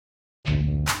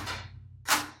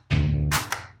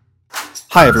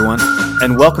Hi, everyone,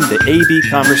 and welcome to AB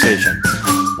Conversations,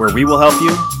 where we will help you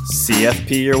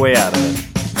CFP your way out of it.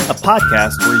 A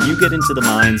podcast where you get into the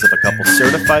minds of a couple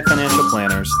certified financial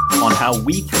planners on how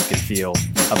we think and feel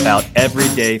about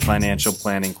everyday financial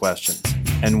planning questions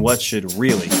and what should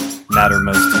really matter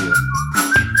most to you.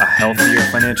 A healthier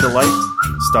financial life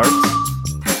starts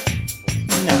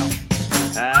now.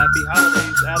 Happy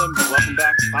holidays, Adam. Welcome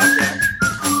back to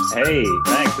podcast. Hey,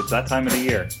 thanks. It's that time of the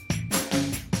year.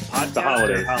 The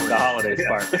holidays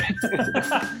part.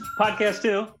 Podcast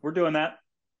too. We're doing that.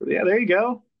 Yeah, there you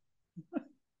go.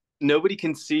 Nobody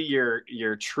can see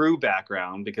your true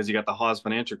background because you got the Hawes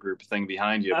Financial Group thing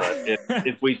behind you. But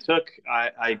if we took,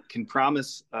 I can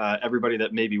promise everybody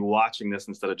that may be watching this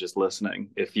instead of just listening,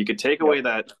 if you could take away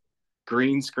that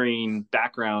green screen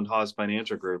background Hawes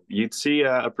Financial Group, you'd see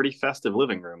a pretty festive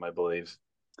living room, I believe.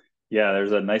 Yeah,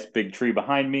 there's a nice big tree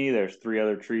behind me. There's 3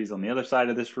 other trees on the other side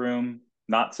of this room.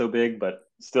 Not so big, but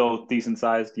still decent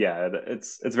sized. Yeah,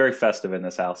 it's very festive in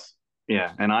this house.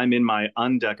 Yeah, and I'm in my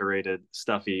undecorated,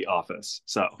 stuffy office.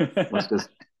 So let's just.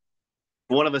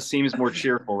 One of us seems more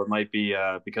cheerful. It might be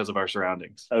because of our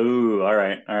surroundings. Oh, all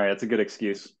right. That's a good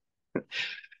excuse.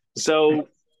 So,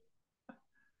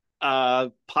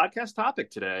 podcast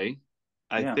topic today.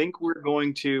 I think we're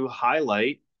going to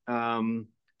highlight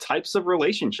types of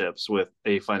relationships with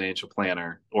a financial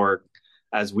planner, or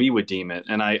as we would deem it.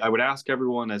 And I would ask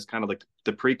everyone as kind of like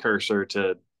the precursor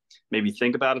to maybe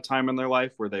think about a time in their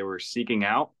life where they were seeking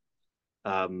out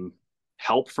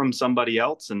help from somebody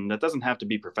else. And that doesn't have to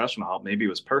be professional help. Maybe it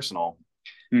was personal.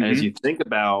 Mm-hmm. And as you think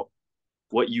about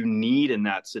what you need in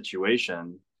that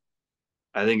situation,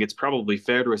 I think it's probably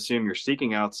fair to assume you're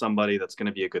seeking out somebody that's going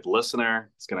to be a good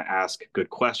listener. It's going to ask good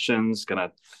questions, going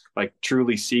to like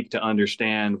truly seek to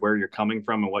understand where you're coming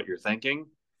from and what you're thinking.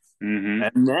 Mm-hmm.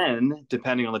 And then,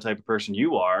 depending on the type of person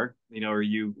you are, are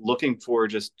you looking for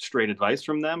just straight advice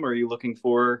from them, or are you looking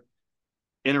for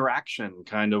interaction,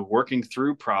 kind of working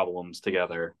through problems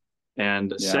together?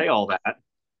 And say all that,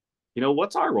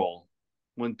 what's our role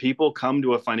when people come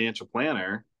to a financial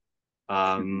planner?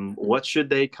 What should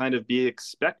they kind of be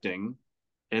expecting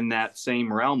in that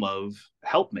same realm of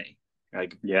help me?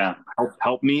 Like,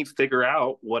 help me figure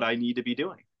out what I need to be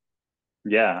doing.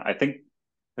 Yeah, I think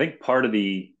part of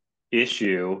the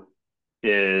issue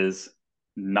is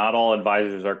not all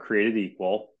advisors are created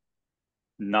equal.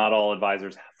 Not all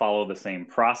advisors follow the same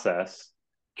process.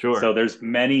 Sure. So there's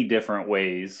many different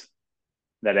ways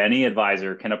that any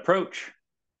advisor can approach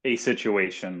a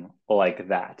situation like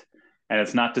that. And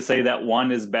it's not to say that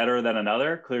one is better than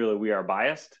another. Clearly, we are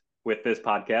biased with this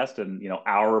podcast and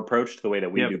our approach to the way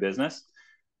that we do business.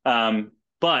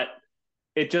 But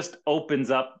it just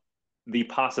opens up the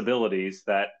possibilities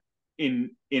that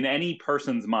in any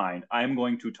person's mind, I'm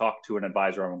going to talk to an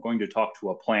advisor, I'm going to talk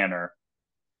to a planner.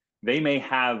 They may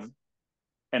have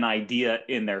an idea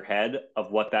in their head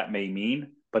of what that may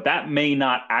mean, but that may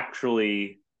not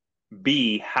actually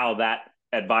be how that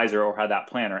advisor or how that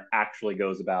planner actually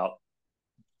goes about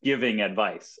giving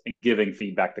advice and giving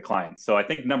feedback to clients. So I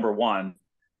think number one,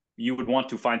 you would want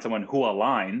to find someone who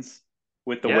aligns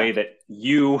with the way that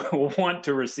you want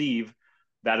to receive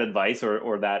that advice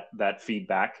or that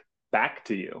feedback back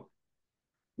to you.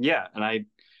 Yeah. And I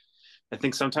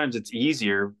think sometimes it's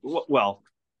easier. Well,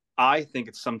 I think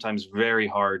it's sometimes very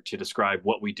hard to describe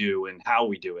what we do and how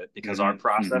we do it because our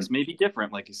process may be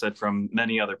different, like you said, from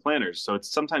many other planners. So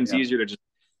it's sometimes easier to just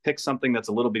pick something that's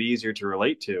a little bit easier to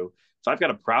relate to. So I've got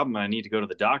a problem and I need to go to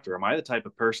the doctor. Am I the type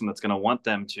of person that's going to want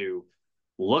them to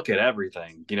look at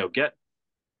everything,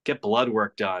 get blood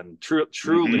work done,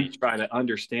 truly try to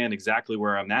understand exactly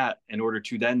where I'm at in order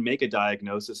to then make a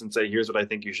diagnosis and say, here's what I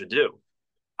think you should do.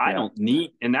 I don't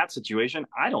need, in that situation,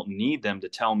 I don't need them to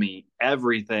tell me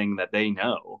everything that they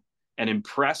know and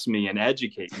impress me and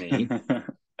educate me.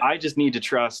 I just need to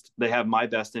trust they have my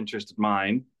best interest in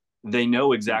mind. They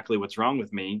know exactly what's wrong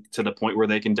with me to the point where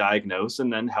they can diagnose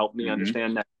and then help me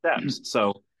understand next steps.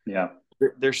 So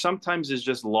there sometimes is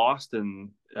just lost in,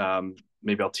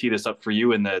 maybe I'll tee this up for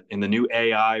you in the new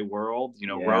AI world,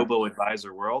 robo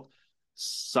advisor world.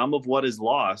 Some of what is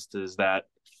lost is that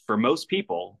for most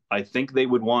people, I think they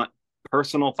would want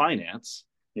personal finance.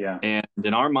 Yeah. And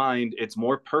in our mind, it's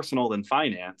more personal than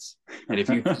finance. And if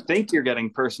you think you're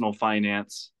getting personal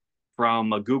finance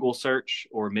from a Google search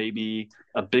or maybe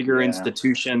a bigger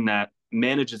institution that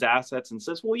manages assets and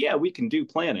says, well, yeah, we can do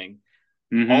planning.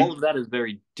 All of that is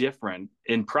very different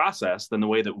in process than the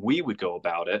way that we would go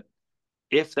about it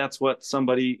if that's what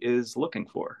somebody is looking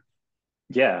for.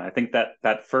 Yeah, I think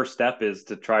that first step is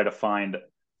to try to find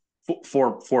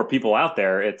for people out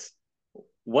there, it's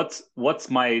what's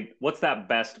that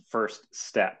best first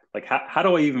step? Like how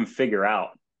do I even figure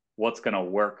out what's going to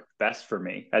work best for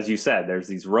me? As you said, there's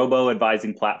these robo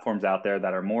advising platforms out there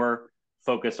that are more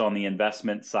focused on the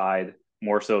investment side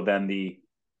more so than the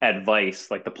advice,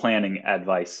 like the planning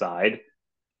advice side.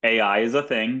 AI is a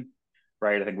thing,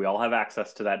 right? I think we all have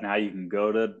access to that now. You can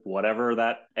go to whatever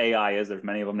that AI is, there's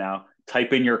many of them now,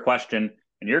 type in your question,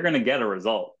 and you're going to get a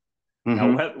result.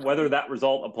 Now, whether that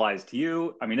result applies to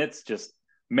you, I mean, it's just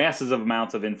massive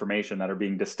amounts of information that are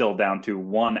being distilled down to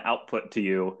one output to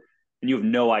you, and you have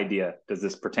no idea, does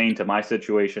this pertain to my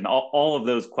situation? All of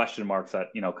those question marks that,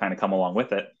 kind of come along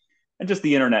with it. And just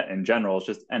the internet in general is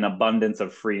just an abundance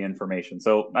of free information.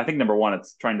 So I think number one,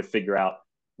 it's trying to figure out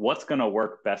what's going to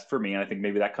work best for me. And I think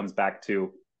maybe that comes back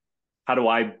to how do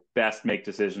I best make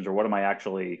decisions, or what am I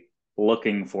actually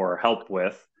looking for help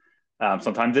with?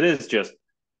 Sometimes it is just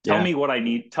tell me what I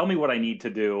need. Tell me what I need to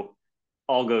do.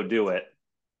 I'll go do it.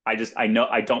 I know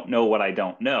I don't know what I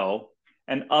don't know.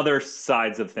 And other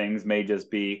sides of things may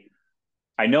just be,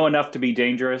 I know enough to be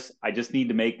dangerous. I just need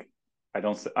to make, I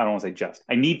don't want to say just,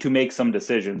 I need to make some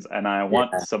decisions, and I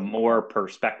want some more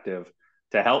perspective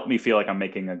to help me feel like I'm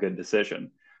making a good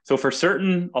decision. So for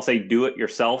certain, I'll say do it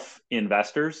yourself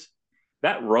investors,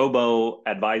 that robo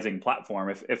advising platform,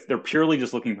 if they're purely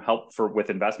just looking for help with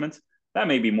investments, that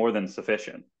may be more than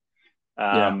sufficient.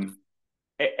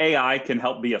 AI can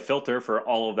help be a filter for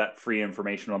all of that free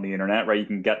information on the internet, right? You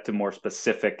can get to more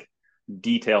specific,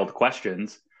 detailed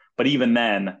questions. But even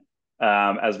then,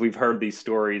 as we've heard these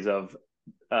stories of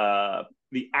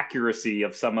the accuracy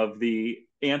of some of the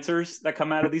answers that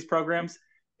come out of these programs,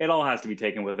 it all has to be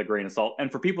taken with a grain of salt.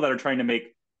 And for people that are trying to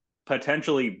make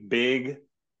potentially big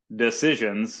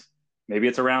decisions, maybe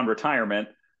it's around retirement,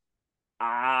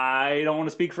 I don't want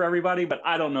to speak for everybody, but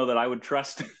I don't know that I would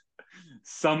trust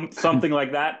something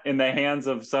like that in the hands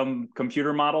of some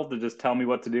computer model to just tell me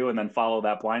what to do and then follow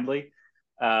that blindly.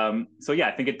 So yeah,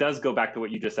 I think it does go back to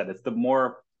what you just said. It's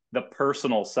the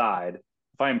personal side.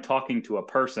 If I am talking to a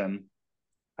person,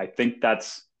 I think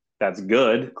that's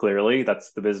good. Clearly,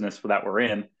 that's the business that we're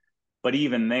in. But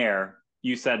even there,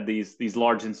 you said these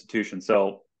large institutions.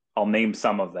 So I'll name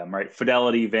some of them, right?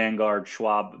 Fidelity, Vanguard,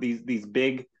 Schwab, these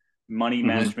big money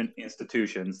management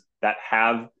institutions that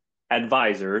have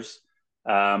advisors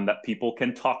that people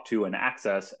can talk to and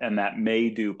access, and that may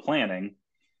do planning.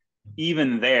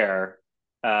 Even there,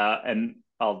 and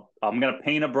I'm going to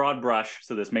paint a broad brush,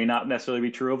 so this may not necessarily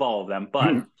be true of all of them,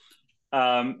 but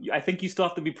I think you still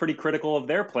have to be pretty critical of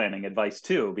their planning advice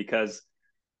too, because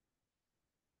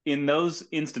in those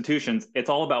institutions, it's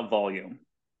all about volume,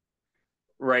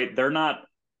 right? They're not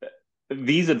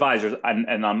these advisors,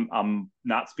 and I'm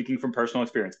not speaking from personal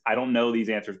experience. I don't know these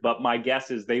answers, but my guess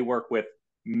is they work with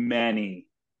many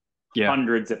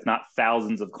hundreds, if not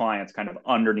thousands of clients kind of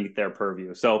underneath their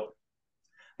purview. So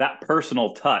that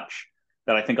personal touch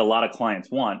that I think a lot of clients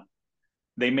want,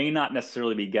 they may not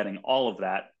necessarily be getting all of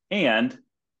that. And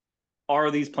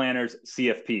are these planners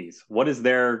CFPs? What is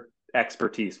their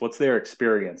expertise? What's their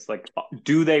experience? Like,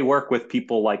 do they work with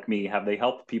people like me? Have they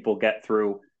helped people get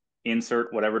through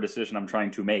insert whatever decision I'm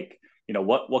trying to make?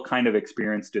 What kind of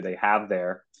experience do they have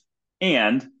there?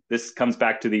 And this comes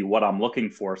back to the what I'm looking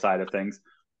for side of things.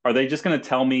 Are they just going to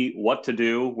tell me what to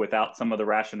do without some of the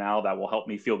rationale that will help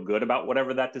me feel good about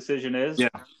whatever that decision is?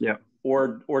 Yeah.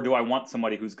 Or do I want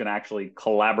somebody who's going to actually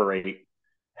collaborate,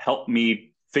 help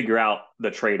me figure out the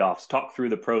trade-offs, talk through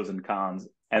the pros and cons,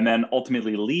 and then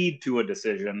ultimately lead to a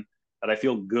decision that I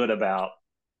feel good about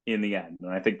in the end?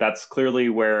 And I think that's clearly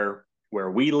where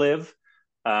we live.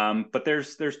 But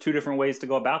there's two different ways to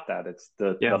go about that. It's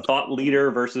the thought leader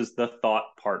versus the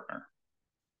thought partner.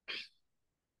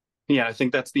 Yeah, I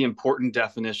think that's the important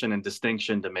definition and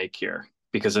distinction to make here.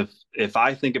 Because if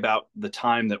I think about the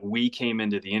time that we came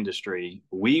into the industry,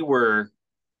 we were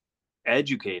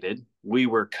educated, we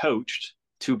were coached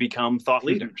to become thought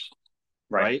leaders,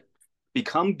 right?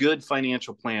 Become good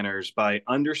financial planners by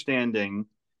understanding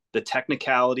the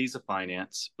technicalities of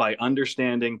finance, by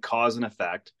understanding cause and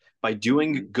effect, by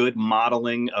doing good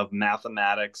modeling of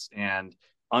mathematics and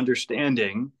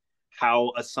understanding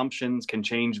how assumptions can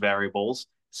change variables,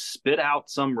 spit out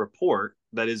some report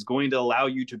that is going to allow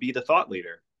you to be the thought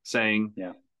leader, saying,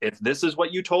 if this is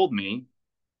what you told me,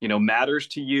 matters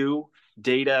to you,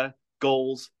 data,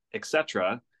 goals,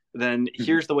 etc., then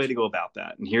here's the way to go about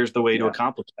that. And here's the way to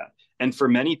accomplish that. And for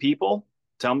many people,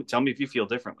 tell me if you feel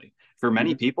differently. For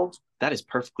many people, that is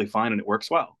perfectly fine and it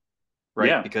works well, right?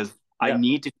 Yeah. Because I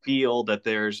need to feel that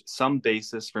there's some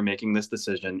basis for making this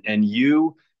decision. And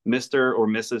you, Mr. or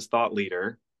Mrs. Thought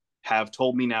Leader, have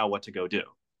told me now what to go do.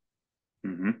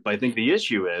 But I think the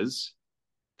issue is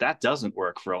that doesn't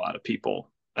work for a lot of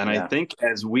people. And I Yeah. think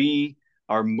as we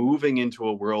are moving into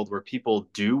a world where people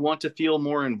do want to feel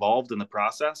more involved in the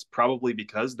process, probably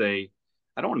because I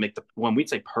don't want to make when we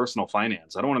say personal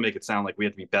finance, I don't want to make it sound like we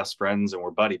have to be best friends and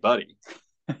we're buddy buddy.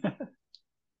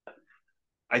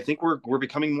 I think we're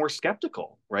becoming more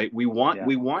skeptical, right? Yeah.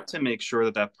 We want to make sure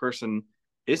that that person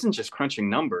isn't just crunching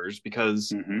numbers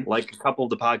because, like a couple of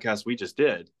the podcasts we just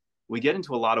did, we get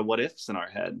into a lot of what ifs in our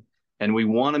head, and we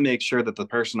want to make sure that the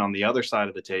person on the other side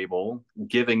of the table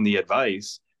giving the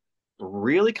advice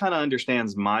really kind of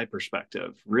understands my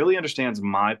perspective, really understands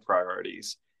my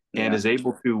priorities, and Yeah. is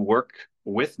able to work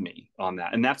with me on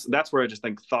that. And that's where I just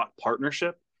think thought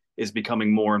partnership is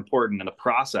becoming more important in a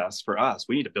process for us.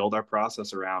 We need to build our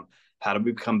process around how do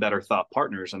we become better thought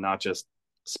partners and not just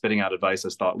spitting out advice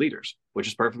as thought leaders, which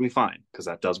is perfectly fine because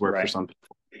that does work for Right. some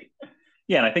people.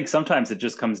 Yeah, and I think sometimes it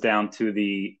just comes down to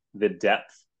the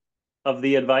depth of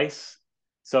the advice.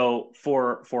 So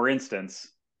for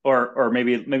instance, or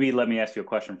maybe let me ask you a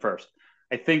question first.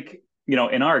 I think,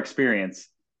 in our experience,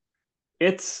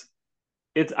 it's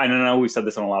I don't know, we've said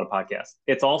this on a lot of podcasts.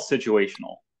 It's all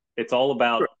situational. It's all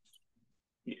about, Sure.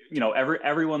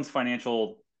 Everyone's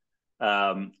financial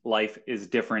life is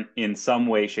different in some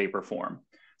way, shape, or form.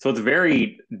 So it's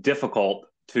very difficult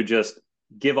to just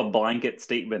give a blanket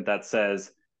statement that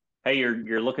says, "Hey,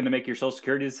 you're looking to make your Social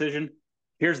Security decision.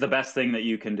 Here's the best thing that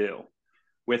you can do,"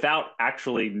 without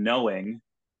actually knowing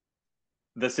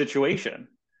the situation.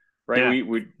 Right? Yeah.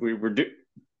 We were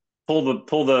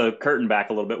pull the curtain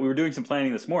back a little bit. We were doing some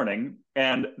planning this morning,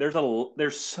 and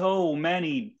there's so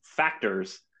many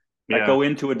factors that Yeah. go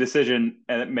into a decision,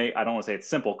 and I don't want to say it's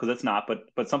simple because it's not,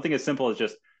 but something as simple as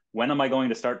just, when am I going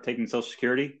to start taking Social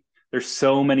Security? There's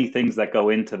so many things that go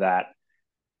into that,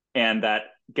 and that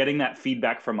getting that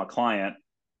feedback from a client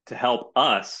to help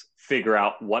us figure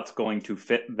out what's going to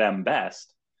fit them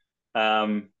best.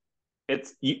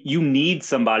 You need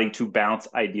somebody to bounce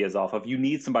ideas off of. You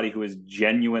need somebody who is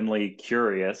genuinely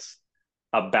curious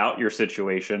about your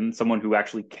situation, someone who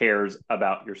actually cares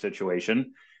about your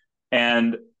situation.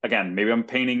 And again, maybe I'm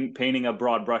painting a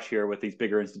broad brush here with these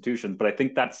bigger institutions, but I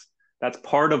think that's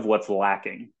part of what's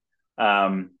lacking.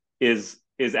 Is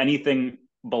anything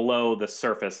below the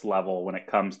surface level when it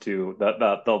comes to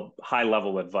the high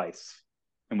level advice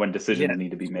and when decisions Yeah.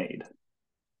 need to be made.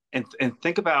 And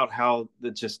think about how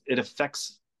it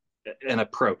affects an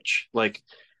approach. Like,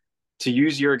 to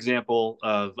use your example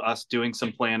of us doing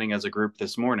some planning as a group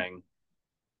this morning,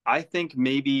 I think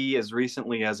maybe as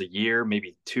recently as a year,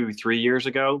 maybe 2, 3 years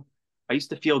ago, I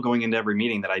used to feel going into every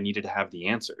meeting that I needed to have the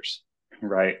answers.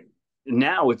 Right.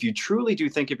 Now, if you truly do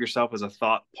think of yourself as a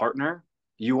thought partner,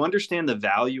 you understand the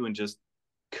value in just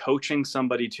coaching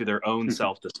somebody to their own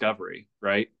self discovery,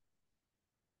 right?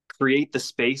 Create the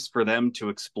space for them to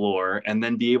explore and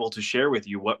then be able to share with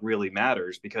you what really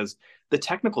matters, because the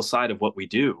technical side of what we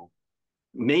do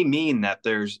may mean that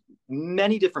there's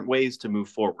many different ways to move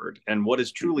forward, and what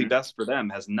is truly best for them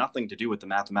has nothing to do with the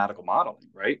mathematical modeling,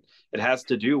 right? It has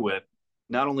to do with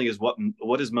not only is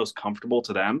what is most comfortable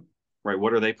to them, right?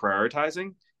 What are they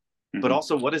prioritizing, but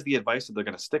also what is the advice that they're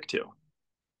going to stick to.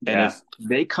 And Yeah. if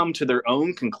they come to their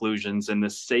own conclusions in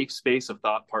this safe space of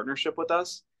thought partnership with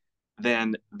us,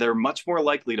 then they're much more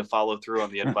likely to follow through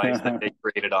on the advice that they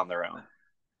created on their own.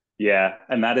 Yeah,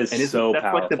 and that is And isn't so that's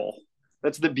like powerful.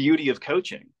 that's the beauty of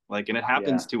coaching. Like, and it Yeah.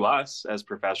 happens to us as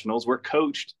professionals. We're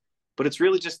coached, but it's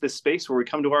really just this space where we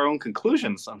come to our own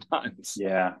conclusions sometimes.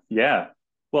 Yeah. Yeah.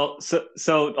 Well,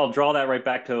 so I'll draw that right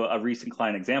back to a recent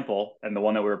client example, and the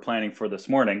one that we were planning for this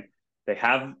morning. They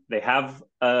have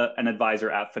an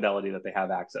advisor at Fidelity that they have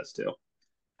access to.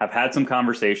 Have had some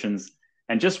conversations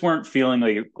and just weren't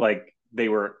feeling like they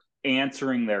were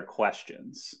answering their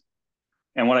questions.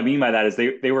 And what I mean by that is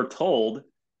they were told,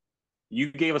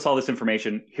 you gave us all this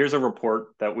information. Here's a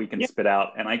report that we can Yeah, spit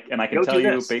out, and I can go tell do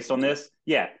you this. based on this,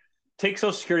 yeah, take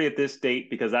Social Security at this date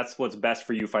because that's what's best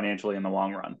for you financially in the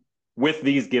long run, with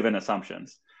these given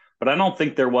assumptions. But I don't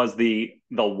think there was the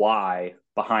why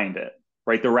behind it,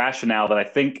 right? The rationale that I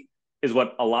think is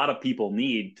what a lot of people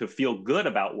need to feel good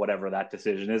about whatever that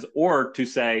decision is, or to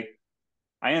say,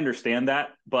 I understand that,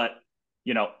 but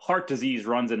heart disease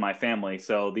runs in my family.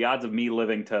 So the odds of me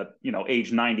living to, age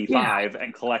Yeah. 95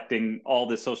 and collecting all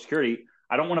this Social Security,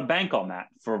 I don't want to bank on that.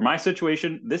 For my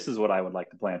situation, this is what I would like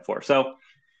to plan for. So,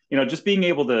 just being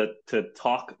able to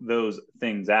talk those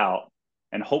things out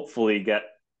and hopefully get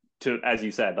to, as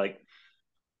you said, like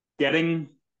getting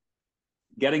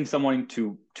someone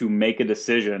to make a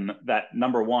decision that,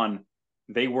 number one,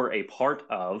 they were a part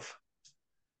of,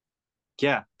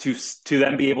 Yeah. to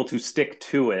then be able to stick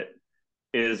to it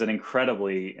is an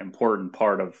incredibly important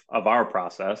part of our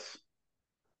process.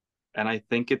 And I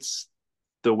think it's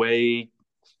the way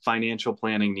financial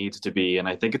planning needs to be. And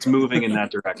I think it's moving in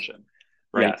that direction,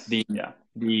 right? Yes.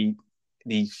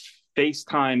 The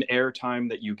FaceTime airtime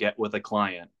that you get with a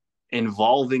client,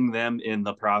 involving them in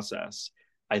the process,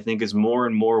 I think is more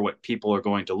and more what people are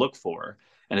going to look for.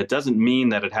 And it doesn't mean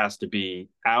that it has to be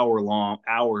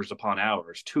hours upon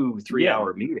hours, 2-3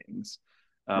 hour meetings.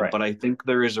 Right. But I think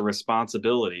there is a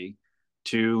responsibility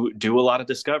to do a lot of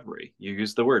discovery. You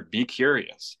use the word, be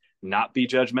curious, not be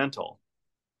judgmental.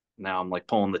 Now I'm like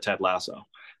pulling the Ted Lasso.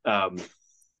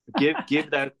 Give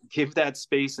that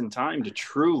space and time to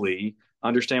truly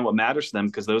understand what matters to them,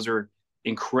 because those are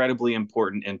incredibly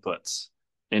important inputs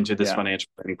into this financial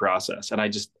planning process. And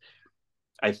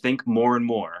I think more and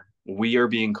more we are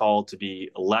being called to be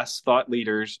less thought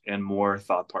leaders and more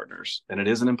thought partners. And it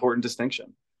is an important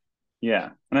distinction. Yeah.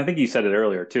 And I think you said it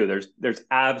earlier too. There's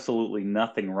absolutely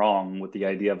nothing wrong with the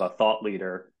idea of a thought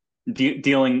leader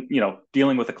dealing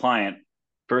with a client.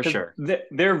 For sure.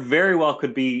 There very well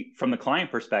could be, from the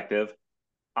client perspective,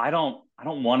 I don't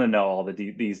want to know all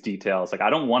these details. Like, I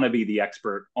don't want to be the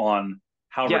expert on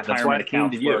how retirement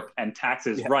accounts work and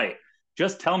taxes. Yeah. Right.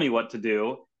 Just tell me what to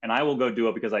do and I will go do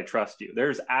it because I trust you.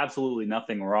 There's absolutely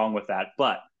nothing wrong with that.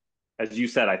 But as you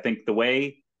said, I think the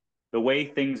way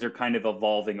things are kind of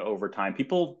evolving over time,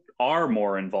 people are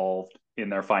more involved in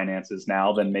their finances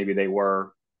now than maybe they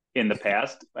were in the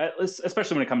past,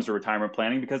 especially when it comes to retirement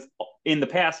planning, because in the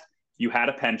past you had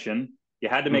a pension, you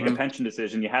had to make a pension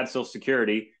decision, you had Social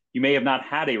Security, you may have not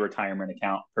had a retirement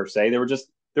account per se. There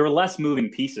were less moving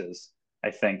pieces,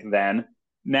 I think, then.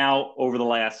 Now, over the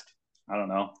last,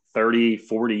 30,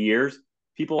 40 years,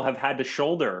 people have had to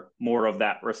shoulder more of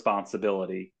that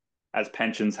responsibility as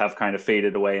pensions have kind of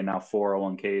faded away, and now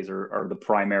 401ks are the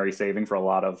primary saving for a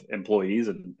lot of employees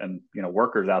and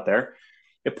workers out there.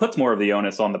 It puts more of the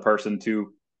onus on the person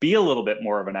to be a little bit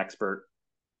more of an expert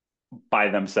by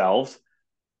themselves,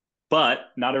 but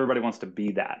not everybody wants to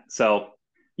be that. So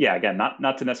yeah, again,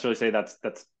 not to necessarily say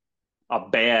that's a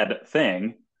bad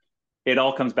thing. It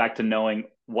all comes back to knowing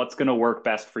what's going to work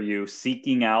best for you,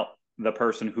 seeking out the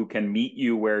person who can meet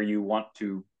you where you want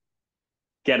to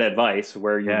get advice,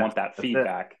 where you want that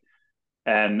feedback.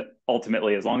 And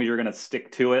ultimately, as long as you're going to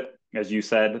stick to it, as you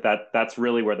said, that's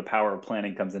really where the power of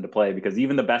planning comes into play. Because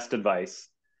even the best advice,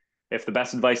 if the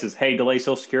best advice is, hey, delay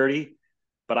Social Security,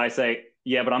 but I say,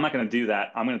 yeah, but I'm not going to do that,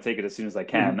 I'm going to take it as soon as I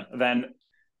can, then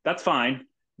that's fine.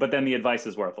 But then the advice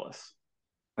is worthless.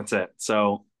 That's it.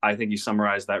 So I think you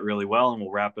summarized that really well, and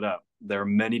we'll wrap it up. There are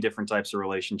many different types of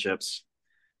relationships,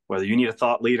 whether you need a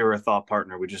thought leader or a thought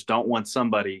partner. We just don't want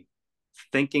somebody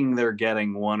thinking they're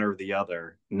getting one or the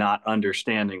other, not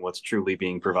understanding what's truly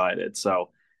being provided. So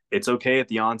it's okay at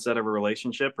the onset of a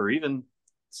relationship, or even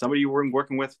somebody you were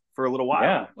working with for a little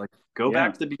while. Go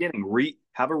back to the beginning,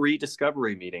 have a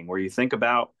rediscovery meeting where you think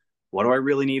about, what do I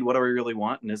really need? What do I really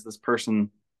want? And is this person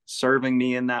serving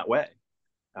me in that way?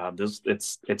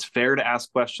 It's fair to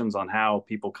ask questions on how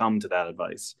people come to that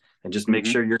advice, and just make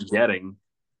sure you're getting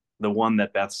the one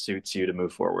that best suits you to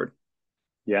move forward.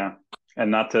 Yeah.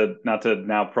 And not to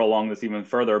now prolong this even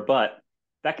further, but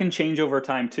that can change over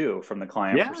time too, from the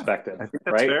client perspective. I think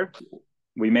that's fair.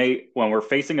 When we're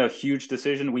facing a huge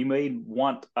decision, we may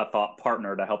want a thought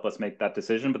partner to help us make that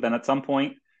decision. But then at some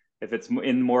point, if it's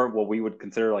in more what we would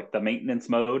consider like the maintenance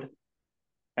mode,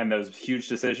 and those huge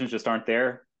decisions just aren't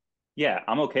there, yeah,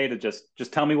 I'm okay to just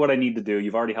tell me what I need to do.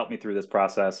 You've already helped me through this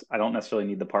process. I don't necessarily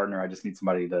need the partner. I just need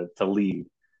somebody to lead.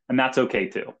 And that's okay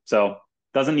too. So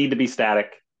doesn't need to be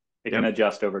static. It can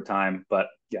adjust over time. But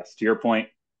yes, to your point,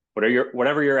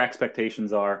 whatever your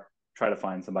expectations are, try to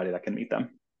find somebody that can meet them.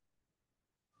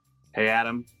 Hey,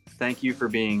 Adam, thank you for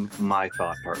being my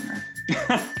thought partner.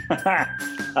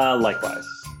 Likewise.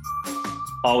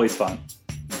 Always fun.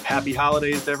 Happy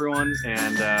holidays to everyone.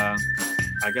 And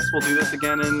I guess we'll do this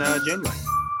again in January.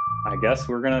 I guess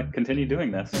we're going to continue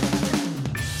doing this.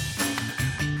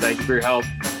 Thank you for your help.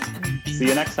 See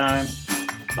you next time.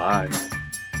 Bye.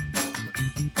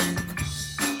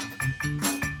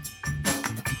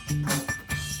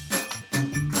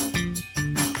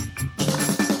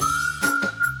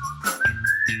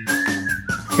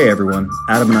 Hey everyone,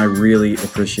 Adam and I really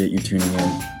appreciate you tuning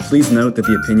in. Please note that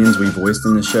the opinions we voiced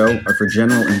in the show are for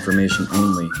general information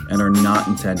only and are not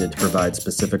intended to provide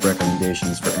specific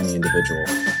recommendations for any individual.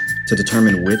 To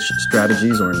determine which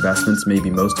strategies or investments may be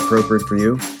most appropriate for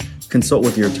you, consult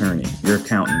with your attorney, your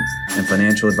accountant, and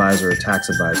financial advisor or tax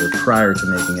advisor prior to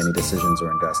making any decisions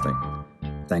or investing.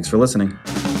 Thanks for listening.